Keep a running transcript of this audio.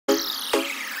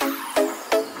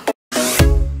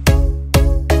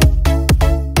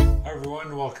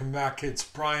welcome back. It's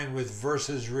Brian with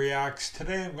Versus Reacts.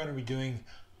 Today I'm going to be doing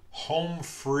Home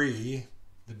Free,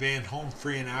 the band Home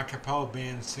Free, an a cappella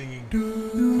band singing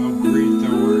How Great Thou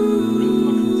Art. I'm really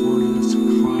looking forward to this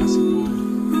classical,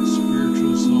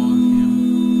 spiritual song,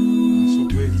 hymn. So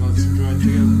please, let's enjoy it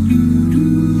together.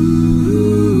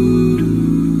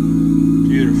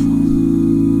 Beautiful.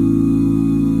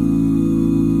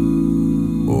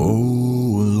 Oh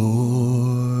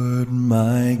Lord,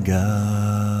 my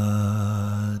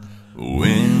God,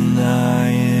 when I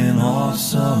in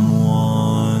awesome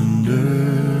wonder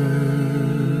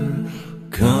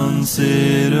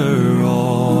consider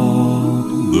all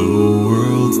the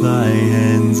worlds thy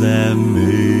hands have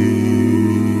made,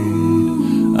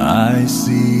 I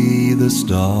see the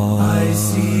stars, I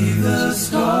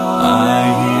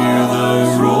hear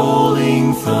the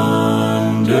rolling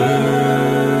thunder,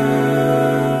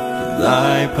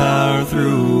 thy power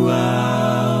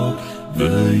throughout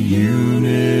the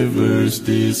universe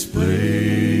displayed.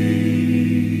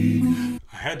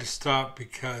 I had to stop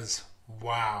because,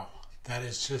 wow, that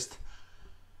is just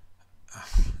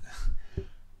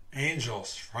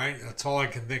angels, right? That's all I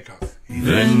can think of.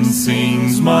 Then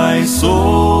sings my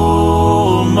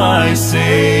soul, my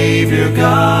Savior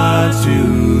God,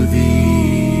 to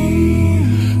thee.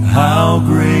 How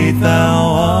great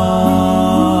thou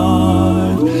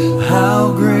art,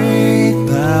 how great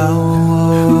thou art.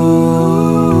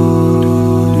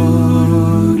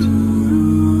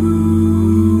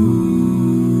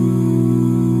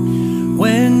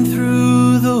 When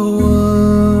through the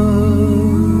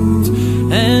woods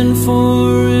and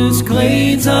forest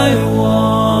glades I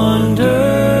wander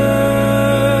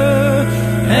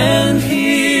and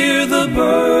hear the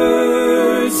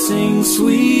birds sing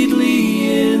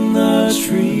sweetly in the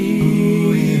tree,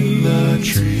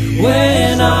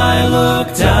 when I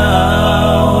look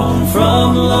down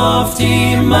from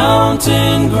lofty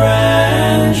mountain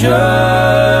grandeur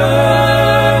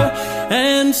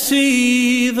and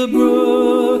see the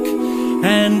brook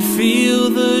and feel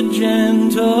the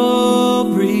gentle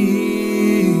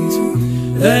breeze,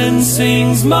 then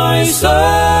sings my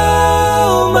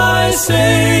soul, my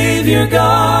Savior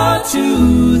God,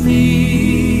 to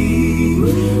thee.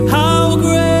 How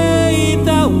great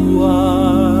thou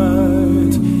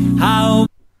art, how...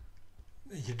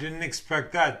 You didn't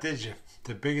expect that, did you?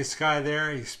 The biggest guy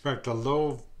there, you expect a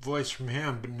low voice from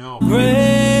him, but no.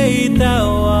 great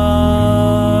thou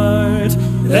art.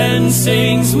 Then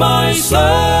sings my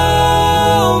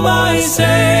soul, my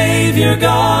Savior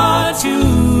God,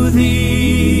 to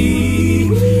thee.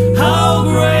 How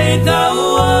great thou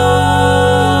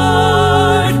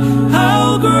art,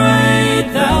 how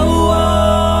great thou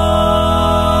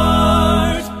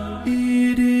art.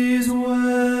 It is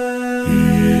well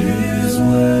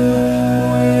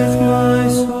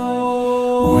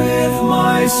with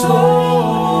my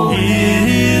soul, it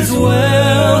is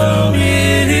well,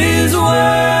 it is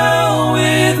well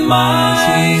with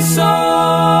my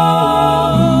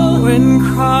soul. When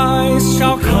Christ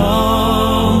shall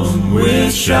come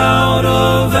with shout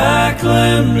of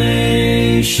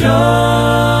acclamation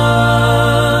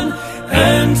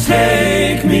and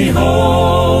take me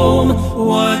home,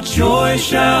 what joy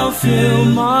shall fill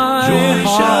my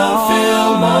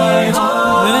heart,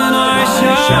 then I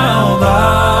shall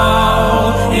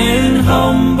bow in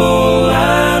humble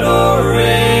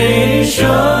adoration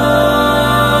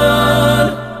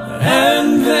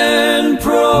and then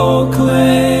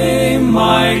proclaim,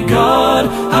 my God,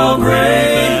 how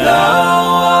great thou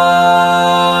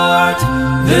art.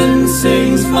 Then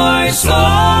sings my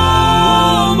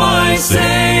soul, my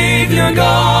Savior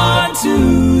God,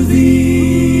 to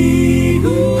thee.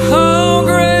 How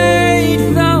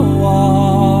great thou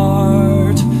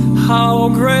art, how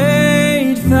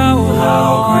great thou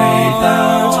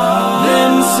art.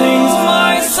 Then sings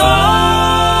my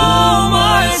soul,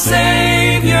 my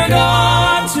Savior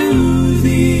God, to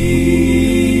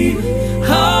thee.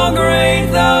 How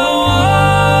great thou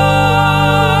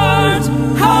art,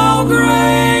 how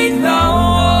great thou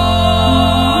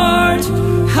art,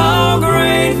 how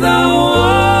great thou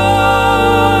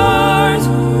art,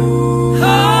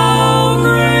 how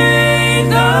great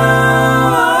thou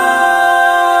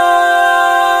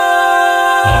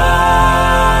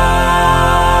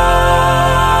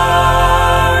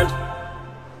art.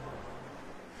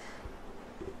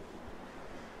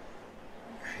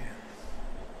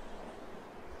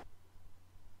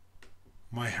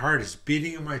 My heart is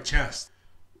beating in my chest.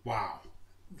 Wow.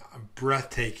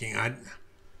 Breathtaking.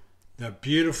 The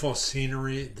beautiful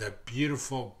scenery, the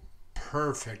beautiful,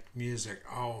 perfect music.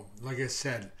 Oh, like I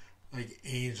said, like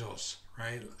angels,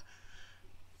 right?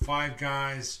 Five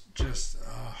guys, just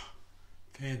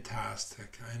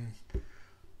Fantastic. And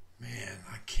man,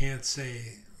 I can't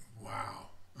say wow.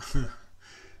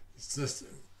 It's just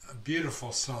a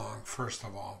beautiful song, first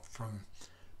of all, from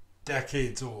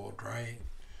decades old, right?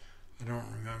 I don't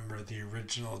remember the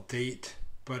original date,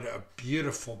 but a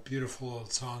beautiful, beautiful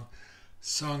old song,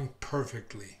 sung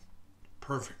perfectly.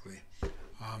 Perfectly.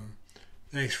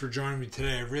 Thanks for joining me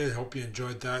today. I really hope you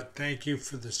enjoyed that. Thank you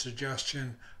for the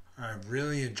suggestion. I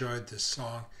really enjoyed this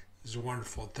song. It was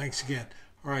wonderful. Thanks again.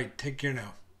 All right, take care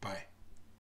now.